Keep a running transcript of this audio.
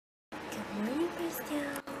Crystal.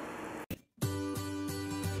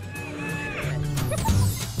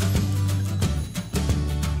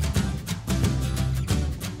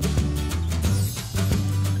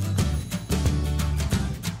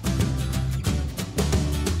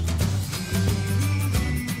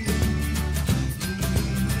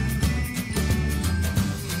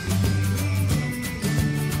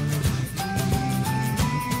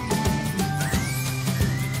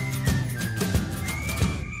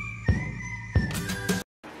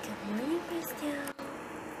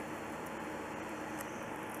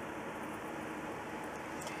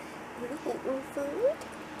 Eating food.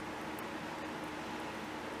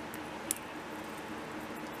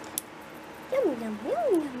 Yum yum yum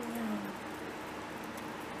yum yum.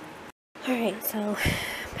 Alright, so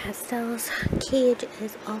Pastel's cage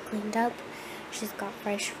is all cleaned up. She's got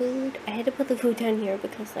fresh food. I had to put the food down here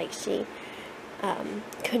because like she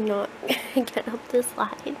could not get up the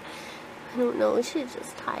slide. I don't know, she's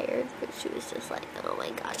just tired, but she was just like, oh my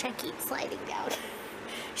gosh, I keep sliding down.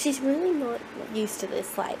 She's really not used to this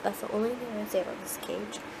slide. That's the only thing I would say about this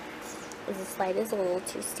cage. Is the slide is a little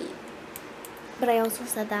too steep. But I also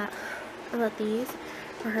said that about these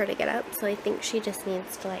for her to get up, so I think she just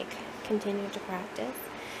needs to like continue to practice.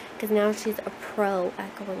 Because now she's a pro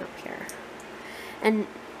at going up here. And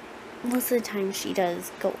most of the time she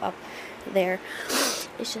does go up there.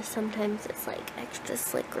 It's just sometimes it's like extra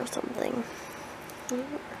slick or something. What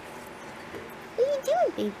are you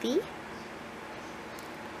doing, baby?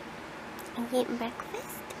 I'm getting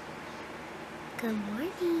breakfast. Good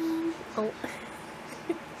morning. Oh.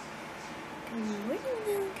 Good morning,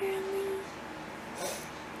 little girlie.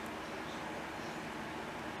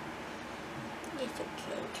 You're so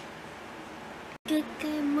cute.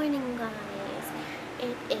 Good morning, guys.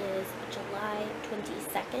 It is July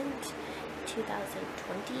 22nd,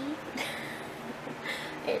 2020.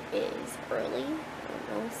 It is early. I don't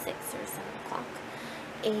know, 6 or 7 o'clock.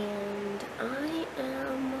 And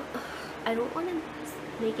I don't want to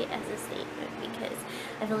make it as a statement because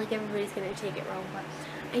I feel like everybody's going to take it wrong, but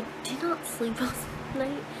I did not sleep last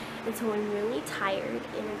night, and so I'm really tired,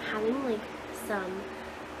 and I'm having like some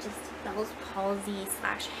just Bell's palsy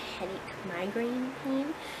 / headache migraine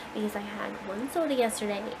pain because I had 1 soda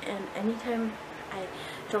yesterday, and anytime I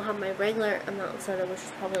don't have my regular amount of soda, which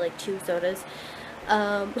is probably like 2 sodas,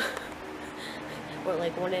 or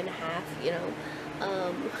like 1.5, you know,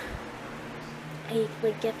 I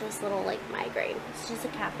like get this little like migraine. It's just a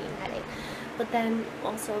caffeine headache, but then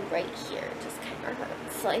also right here just kind of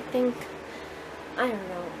hurts. So I think, I don't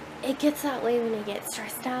know, it gets that way when I get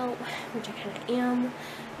stressed out, which I kind of am.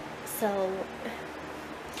 So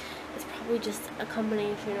it's probably just a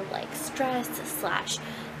combination of like stress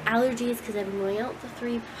 / allergies because I've been going out for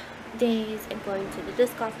 3 days and going to the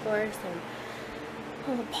disc golf course, and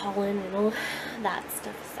all the pollen and all that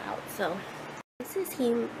stuff is out. So this is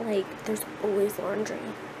him, like there's always laundry,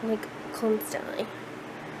 like constantly.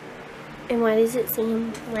 And why does it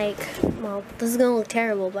seem like, well, this is gonna look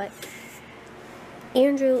terrible, but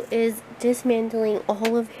Andrew is dismantling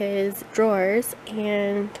all of his drawers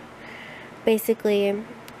and basically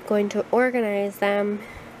going to organize them,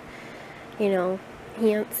 you know,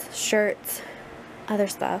 pants, shirts, other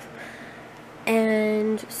stuff.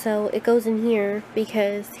 And so it goes in here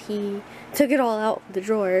because he took it all out of the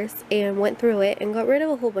drawers and went through it and got rid of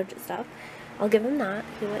a whole bunch of stuff. I'll give him that.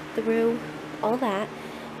 He went through all that.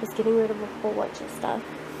 He's getting rid of a whole bunch of stuff.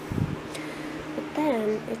 But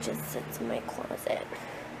then it just sits in my closet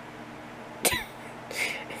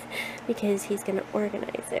because he's going to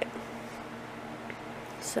organize it.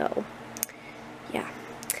 So, yeah.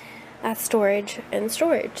 That's storage and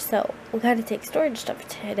storage. So, we got to take storage stuff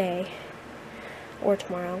today or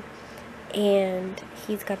tomorrow, and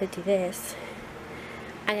he's got to do this.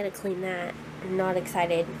 I gotta clean that. I'm not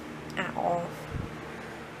excited at all.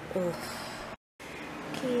 Ugh.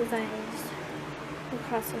 Okay, you guys, the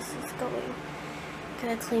process is going.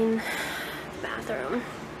 Gotta clean the bathroom.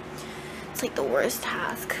 It's like the worst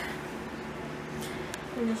task.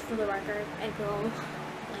 And just for the record, I feel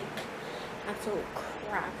like absolute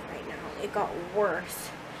crap right now. It got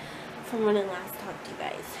worse from when I last talked to you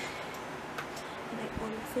guys. And I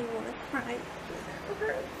honestly want to cry because it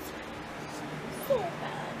hurts so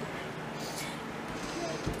bad.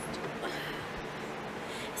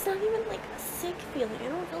 It's not even like a sick feeling. I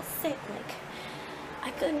don't feel sick. Like,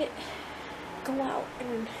 I could go out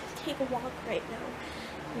and take a walk right now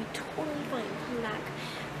and be totally fine. Come back,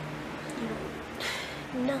 you know,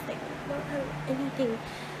 nothing. Not have anything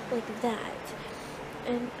like that.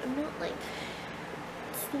 And I'm not like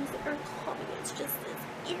sneezing or coughing. It's just this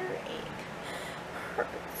earache.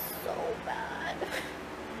 Hurts so bad.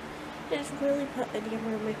 It's really put a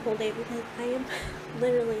damper on my whole day because I am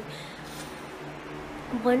literally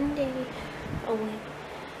one day away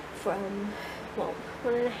from, well,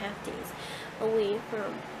 1.5 days away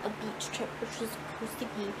from a beach trip, which was supposed to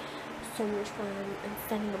be so much fun, and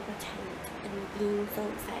setting up a tent and being so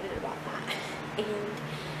excited about that. And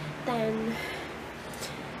then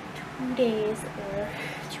 2 days or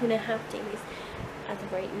 2.5 days as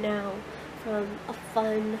of right now from a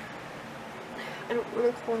fun, I don't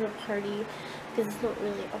want to call it a party because it's not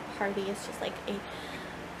really a party, it's just like a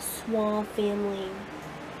small family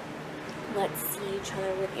let's see each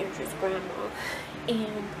other with Andrew's grandma.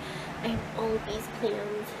 And I have all of these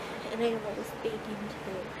plans and I have all this baking to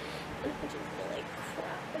do, and I just feel like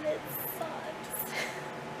crap, and it sucks.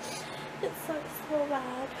 It sucks so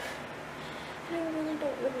bad. And I really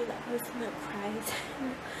don't want to be that person that cries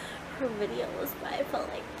in her videos, but I felt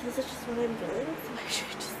like this is just what I'm feeling, so I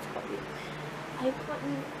should just tell you. I've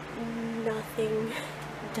gotten nothing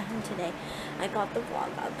done today. I got the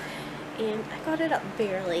vlog up, and I got it up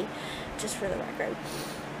barely, just for the record.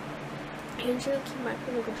 Andrew came back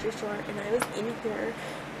from the grocery store, and I was in here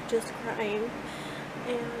just crying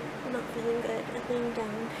and not feeling good and laying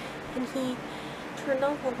down, and he turned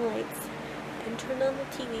off all the lights and turned on the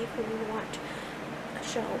TV for me to watch a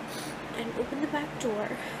show and opened the back door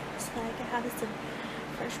so that I could have some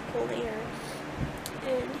fresh cold air,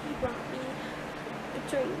 and he brought me a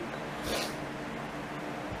drink.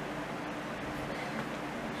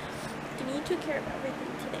 And he took care of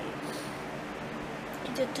everything today.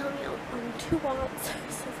 He did tell me on 2 walks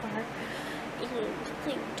so far, and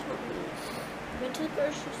like told me went to the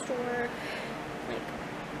grocery store, like,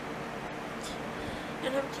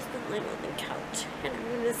 and I've just been laying on the couch and I'm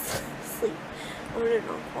gonna sleep on and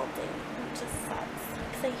off all day. It just sucks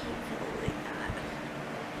because I hate feeling like that.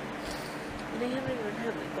 And I haven't even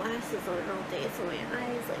had my glasses on all day, so my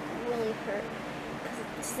eyes like really hurt.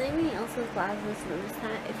 Does anybody else with glasses notice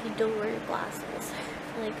that if you don't wear your glasses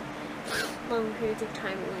for like long periods of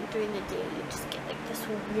time, or like during the day, you just get like this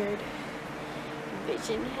weird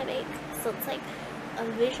vision headache? So it's like a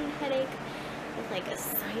vision headache with like a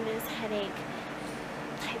sinus headache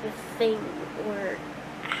type of thing, or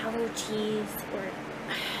allergies, or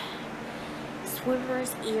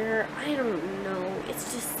swimmer's ear. I don't know.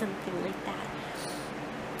 It's just something like that.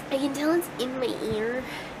 I can tell it's in my ear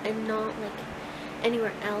and not like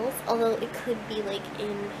anywhere else, although it could be like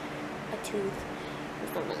in a tooth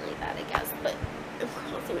or something like that, I guess. But I'm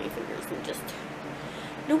crossing my fingers and just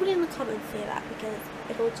nobody in the comments say that, because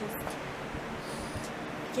it'll just,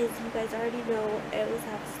 because you guys already know I always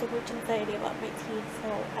have so much anxiety about my teeth, so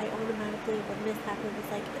I automatically, when this happened,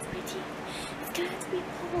 was like, it's my teeth, it's gonna have to be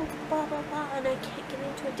pulled, blah blah blah, and I can't get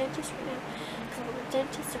into a dentist right now because all the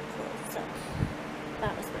dentists are closed. So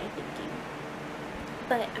that was my thinking.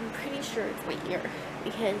 But I'm pretty sure it's my ear,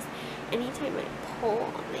 because anytime I pull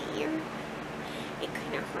on the ear, it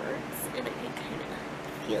kind of hurts, and I kind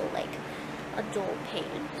of feel like a dull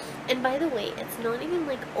pain. And by the way, it's not even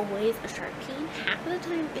like always a sharp pain. Half of the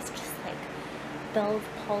time it's just like Bell's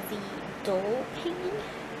palsy dull pain.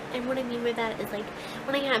 And what I mean by that is, like,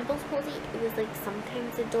 when I had Bell's palsy, it was like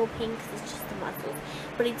sometimes a dull pain because it's just the muscles,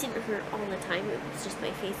 but it didn't hurt all the time. It was just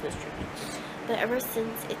my face was trippy. But ever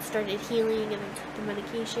since it started healing and I took the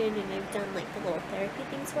medication and I've done like the little therapy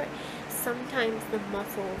things for it, sometimes the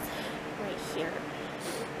muscles right here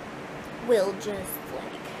will just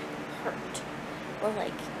like hurt or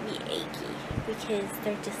like be achy, because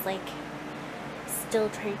they're just like still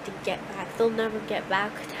trying to get back. They'll never get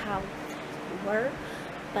back to how they were,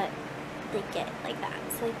 but they get like that.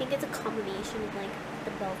 So I think it's a combination of like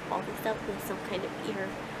the Bell's palsy stuff with some kind of ear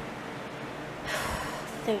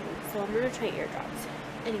thing. So I'm gonna try eardrops.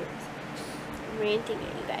 Anyways, I'm ranting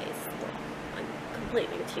at you guys. Well, I'm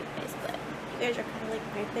complaining to you guys, but you guys are kind of like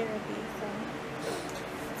my therapy, so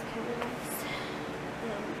it's kind of nice.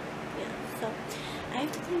 Yeah, so I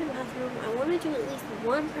have to clean the bathroom. I want to do at least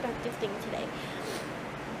one productive thing today.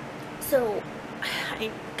 So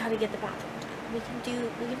I gotta get the bathroom done.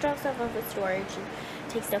 We can drop stuff off at storage and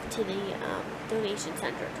take stuff to the donation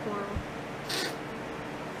center tomorrow.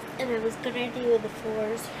 And I was gonna do the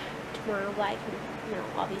floors tomorrow, but I can, you know,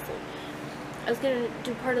 obviously. I was gonna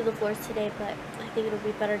do part of the floors today, but I think it'll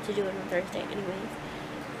be better to do it on Thursday anyways.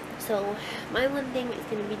 So my one thing is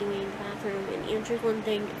gonna be doing the bathroom, and Andrew's one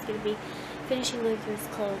thing is gonna be finishing going through his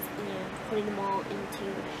clothes and putting them all into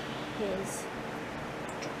his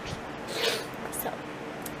drawers. So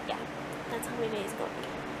yeah, that's how my day is going.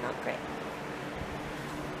 Not great.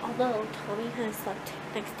 Although Tommy has slept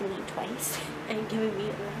next to me twice and given me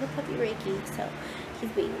another puppy Reiki, so he's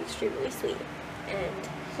being extremely sweet. And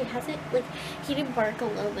he hasn't, like, he did bark a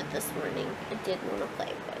little bit this morning. It did want to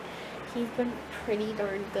play, but he's been pretty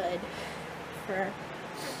darn good for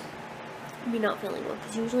me not feeling well.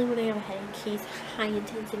 Because usually when I have a headache, he's high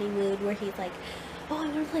intensity mood where he's like, oh, I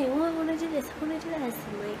want to play, oh, I want to do this, I want to do this,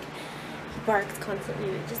 and like, he barks constantly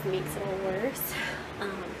and it just makes it all worse.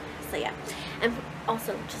 So yeah, and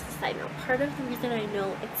also, just a side note, part of the reason I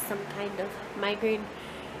know it's some kind of migraine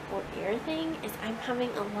or ear thing is I'm having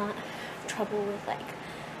a lot of trouble with like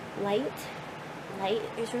light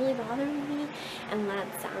is really bothering me, and loud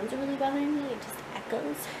sounds are really bothering me. It just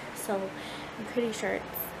echoes, so I'm pretty sure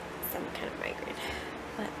it's some kind of migraine.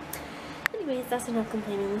 But anyways, that's enough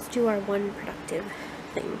complaining. Let's do our one productive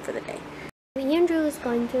thing for the day. Andrew is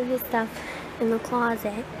going through his stuff in the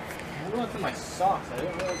closet. I'm going through my socks. I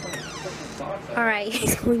didn't realize I put my socks out. Alright,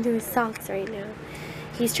 he's going through his socks right now.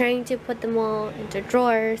 He's trying to put them all into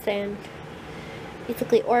drawers and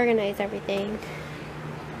basically organize everything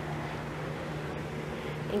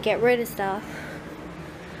and get rid of stuff.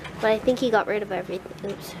 But I think he got rid of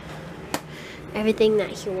everything. Oops. Everything that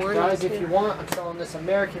he wanted. Guys, if you want, I'm selling this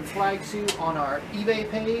American flag suit on our eBay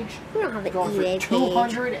page. We don't have an going eBay for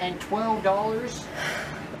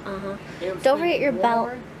 $212. Don't forget your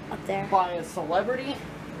belt up there. By a celebrity.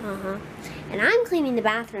 And I'm cleaning the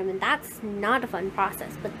bathroom, and that's not a fun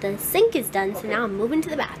process. But the sink is done, so now I'm moving to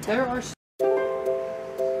the bathtub. There are